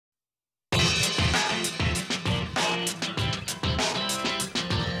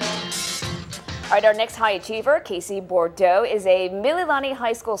All right, our next high achiever, Kaycee Beardeaux, is a Mililani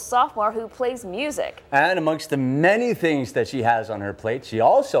High School sophomore who plays music. And amongst the many things that she has on her plate, she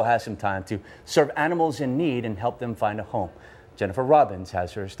also has some time to serve animals in need and help them find a home. Jennifer Robbins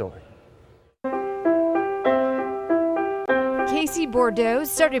has her story. Kaycee Beardeaux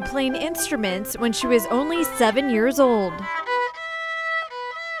started playing instruments when she was only 7 years old.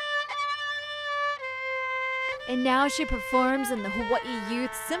 And now she performs in the Hawaii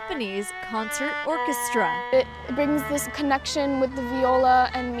Youth Symphony's concert orchestra. It brings this connection with the viola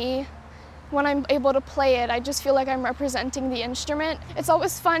and me. When I'm able to play it, I just feel like I'm representing the instrument. It's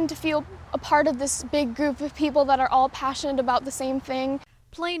always fun to feel a part of this big group of people that are all passionate about the same thing.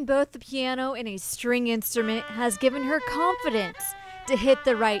 Playing both the piano and a string instrument has given her confidence to hit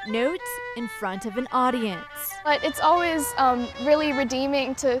the right notes in front of an audience. But it's always really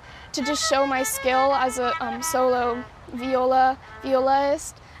redeeming to just show my skill as a solo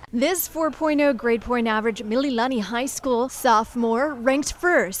violist. This 4.0 grade point average Mililani High School sophomore ranked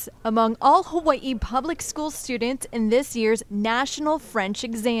first among all Hawaii public school students in this year's National French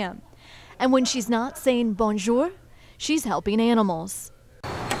exam. And when she's not saying bonjour, she's helping animals.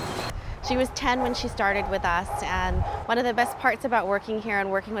 She was 10 when she started with us, and one of the best parts about working here and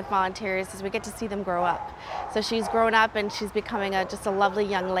working with volunteers is we get to see them grow up. So she's grown up and she's becoming just a lovely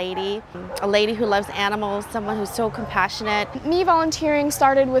young lady, a lady who loves animals, someone who's so compassionate. Me volunteering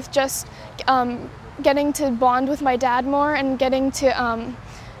started with just getting to bond with my dad more and getting to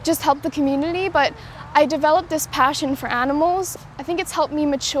just help the community, but I developed this passion for animals. I think it's helped me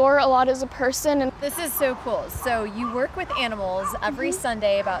mature a lot as a person. And this is so cool. So you work with animals every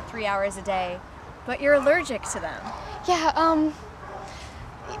Sunday about 3 hours a day, but you're allergic to them. Yeah,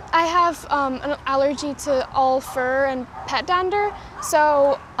 I have an allergy to all fur and pet dander.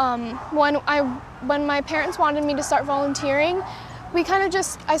 So when my parents wanted me to start volunteering,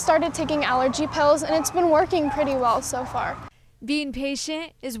 I started taking allergy pills, and it's been working pretty well so far. Being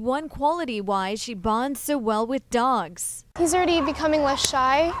patient is one quality why she bonds so well with dogs. He's already becoming less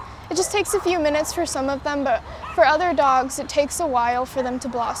shy. It just takes a few minutes for some of them, but for other dogs, it takes a while for them to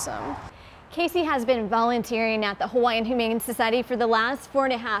blossom. Kaycee has been volunteering at the Hawaiian Humane Society for the last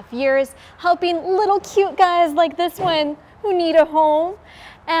 4.5 years, helping little cute guys like this one who need a home.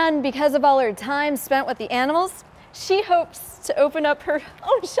 And because of all her time spent with the animals, she hopes to open up her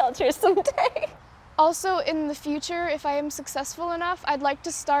own shelter someday. Also, in the future, if I am successful enough, I'd like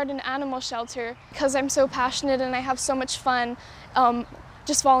to start an animal shelter because I'm so passionate and I have so much fun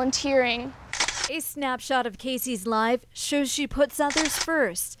just volunteering. A snapshot of Kaycee's life shows she puts others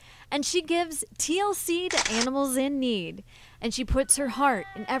first, and she gives TLC to animals in need, and she puts her heart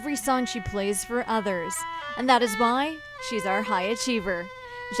in every song she plays for others, and that is why she's our high achiever.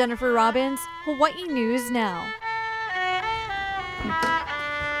 Jennifer Robbins, Hawaii News Now.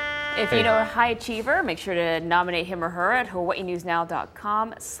 If you know a high achiever, make sure to nominate him or her at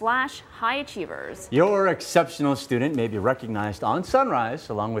hawaiinewsnow.com/highachievers. Your exceptional student may be recognized on Sunrise,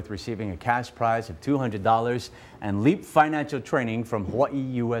 along with receiving a cash prize of $200 and LEAP financial training from Hawaii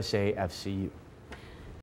USA FCU.